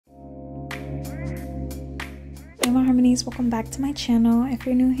my harmonies, welcome back to my channel. If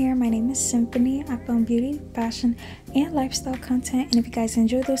you're new here, my name is Symphony. I film beauty, fashion, and lifestyle content, and if you guys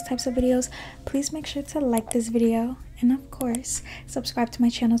enjoy those types of videos, please make sure to like this video and of course subscribe to my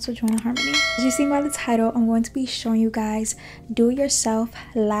channel to join the harmony. As you see by the title, I'm going to be showing you guys do-it-yourself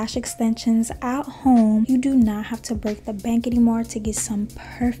lash extensions at home. You do not have to break the bank anymore to get some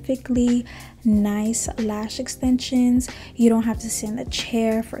perfectly nice lash extensions. You don't have to sit in the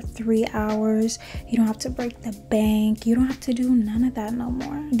chair for 3 hours. You don't have to break the bank. You don't have to do none of that no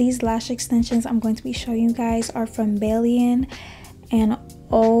more. These lash extensions I'm going to be showing you guys are from BADDIE, and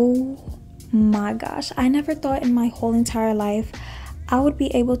oh my gosh, I never thought in my whole entire life I would be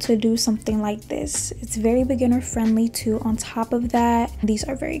able to do something like this. It's very beginner friendly too. On top of that, these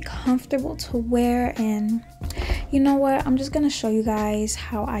are very comfortable to wear, and you know what, I'm just gonna show you guys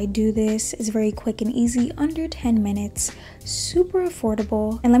how I do this. It's very quick and easy, under 10 minutes, super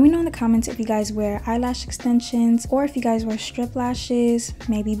affordable. And let me know in the comments if you guys wear eyelash extensions or if you guys wear strip lashes,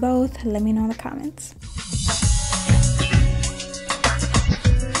 maybe both. Let me know in the comments.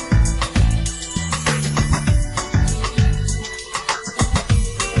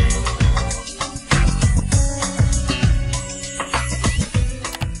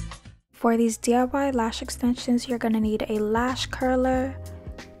 For these DIY lash extensions, you're going to need a lash curler,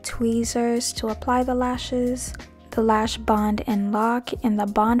 tweezers to apply the lashes, the lash bond and lock, and the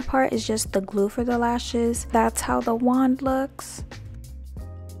bond part is just the glue for the lashes. That's how the wand looks.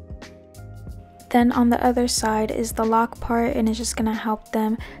 Then on the other side is the lock part, and it's just going to help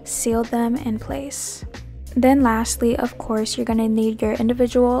them seal them in place. Then lastly, of course, you're going to need your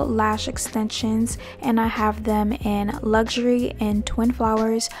individual lash extensions, and I have them in luxury and twin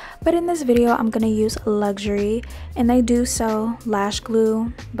flowers, but in this video I'm going to use luxury, and they do sell lash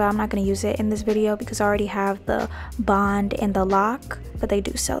glue, but I'm not going to use it in this video because I already have the bond and the lock, but they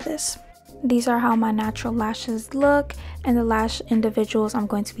do sell this. These are how my natural lashes look, and the lash individuals I'm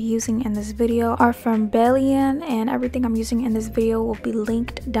going to be using in this video are from BADDIE, and everything I'm using in this video will be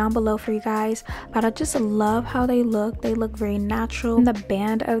linked down below for you guys. But I just love how they look. They look very natural. And the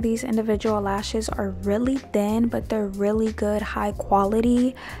band of these individual lashes are really thin, but they're really good, high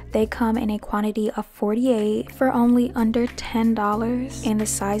quality. They come in a quantity of 48 for only under $10, and the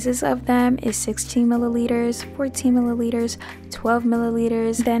sizes of them is 16 milliliters, 14 milliliters, 12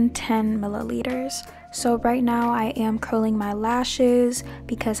 milliliters, then 10 milliliters. So right now I am curling my lashes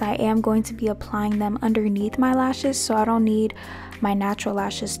because I am going to be applying them underneath my lashes, so I don't need my natural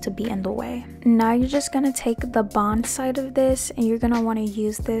lashes to be in the way. Now you're just going to take the bond side of this, and you're going to want to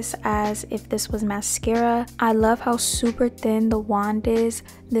use this as if this was mascara. I love how super thin the wand is.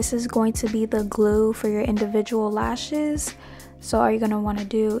 This is going to be the glue for your individual lashes. So all you're going to want to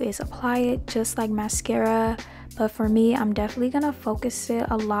do is apply it just like mascara. But for me, I'm definitely going to focus it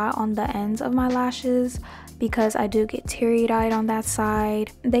a lot on the ends of my lashes because I do get teary-eyed on that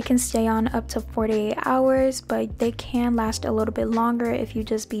side. They can stay on up to 48 hours, but they can last a little bit longer if you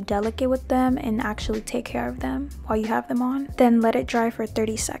just be delicate with them and actually take care of them while you have them on. Then let it dry for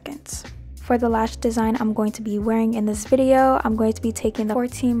 30 seconds. For the lash design I'm going to be wearing in this video, I'm going to be taking the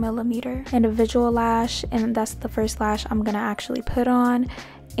 14 millimeter individual lash, and that's the first lash I'm going to actually put on.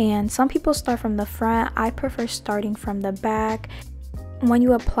 And some people start from the front. I prefer starting from the back. When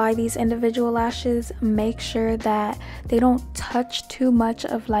you apply these individual lashes, make sure that they don't touch too much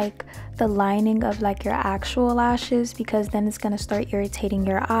of like the lining of like your actual lashes, because then it's going to start irritating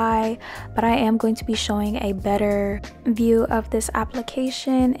your eye. But I am going to be showing a better view of this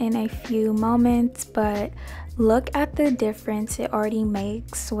application in a few moments, but look at the difference it already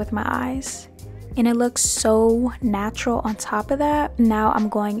makes with my eyes. And it looks so natural on top of that. Now I'm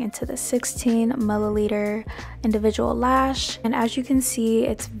going into the 16 milliliter individual lash, and as you can see,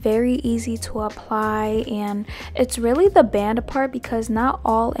 it's very easy to apply, and it's really the band part because not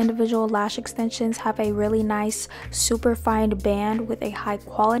all individual lash extensions have a really nice super fine band with a high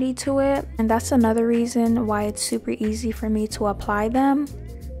quality to it, and that's another reason why it's super easy for me to apply them.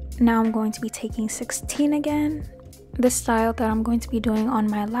 Now I'm going to be taking 16 again. The style that I'm going to be doing on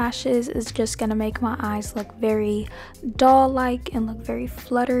my lashes is just going to make my eyes look very doll-like and look very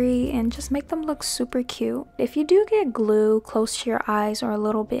fluttery and just make them look super cute. If you do get glue close to your eyes or a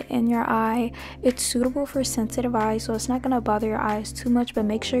little bit in your eye, it's suitable for sensitive eyes, so it's not going to bother your eyes too much, but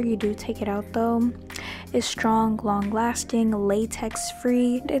make sure you do take it out though. It's strong, long-lasting,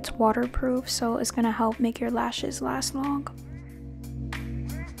 latex-free, it's waterproof, so it's going to help make your lashes last long.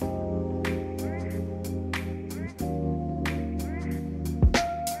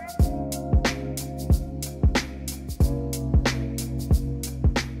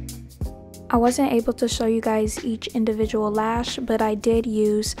 I wasn't able to show you guys each individual lash, but I did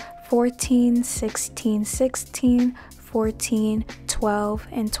use 14, 16, 16, 14, 12,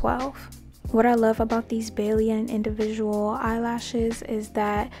 and 12. What I love about these Balian individual eyelashes is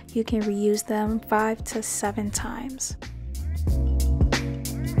that you can reuse them 5 to 7 times.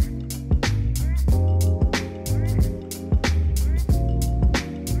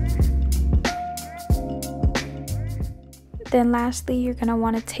 Then lastly, you're going to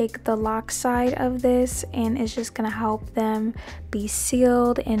want to take the lock side of this, and it's just going to help them be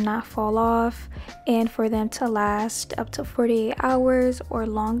sealed and not fall off, and for them to last up to 48 hours or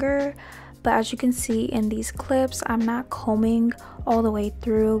longer. But as you can see in these clips, I'm not combing all the way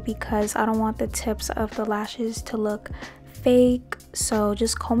through because I don't want the tips of the lashes to look fake. So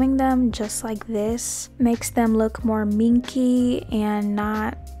just combing them just like this makes them look more minky and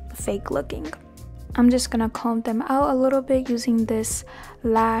not fake looking. I'm just gonna comb them out a little bit using this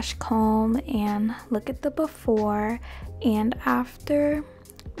lash comb, and look at the before and after.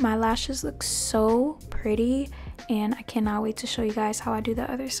 My lashes look so pretty, and I cannot wait to show you guys how I do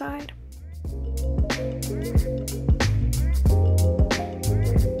the other side.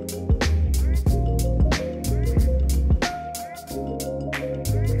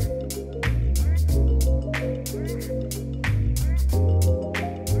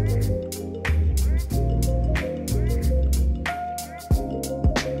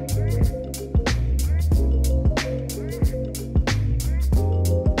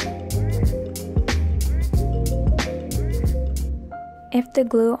 If the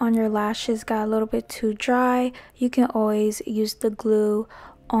glue on your lashes got a little bit too dry, you can always use the glue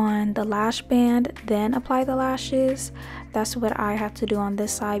on the lash band, then apply the lashes. That's what I have to do on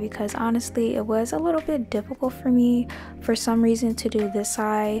this side because honestly it was a little bit difficult for me for some reason to do this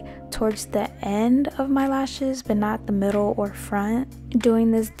side towards the end of my lashes but not the middle or front.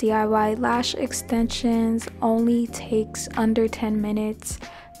 Doing this DIY lash extensions only takes under 10 minutes,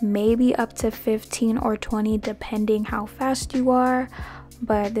 maybe up to 15 or 20 depending how fast you are,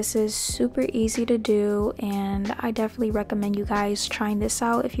 but this is super easy to do, and I definitely recommend you guys trying this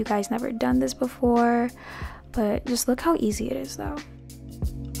out if you guys never done this before. But just look how easy it is though.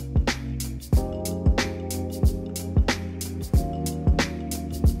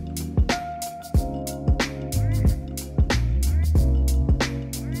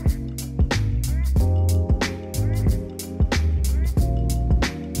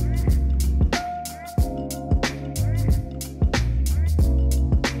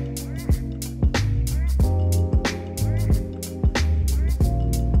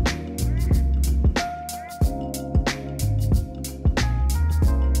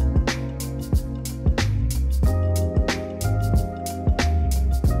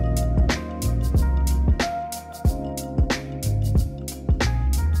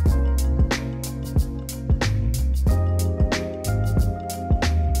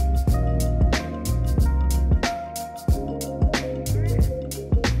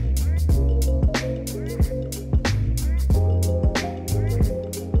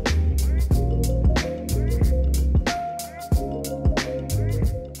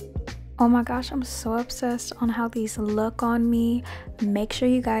 Oh my gosh, I'm so obsessed on how these look on me. Make sure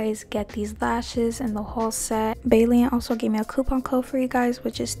you guys get these lashes and the whole set. Balian also gave me a coupon code for you guys,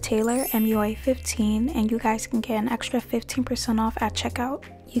 which is Taylor MUA15, and you guys can get an extra 15% off at checkout.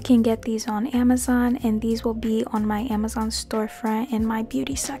 You can get these on Amazon, and these will be on my Amazon storefront in my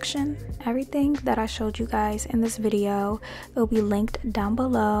beauty section. Everything that I showed you guys in this video will be linked down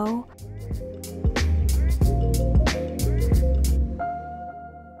below.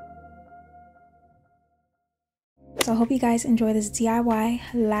 So I hope you guys enjoy this DIY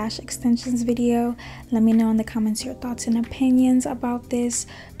lash extensions video. Let me know in the comments your thoughts and opinions about this.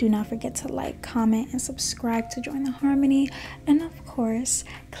 Do not forget to like, comment, and subscribe to join the harmony. And of course,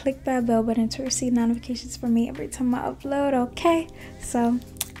 click that bell button to receive notifications from me every time I upload, okay? So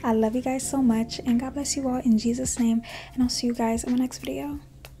I love you guys so much, and God bless you all in Jesus' name. And I'll see you guys in my next video.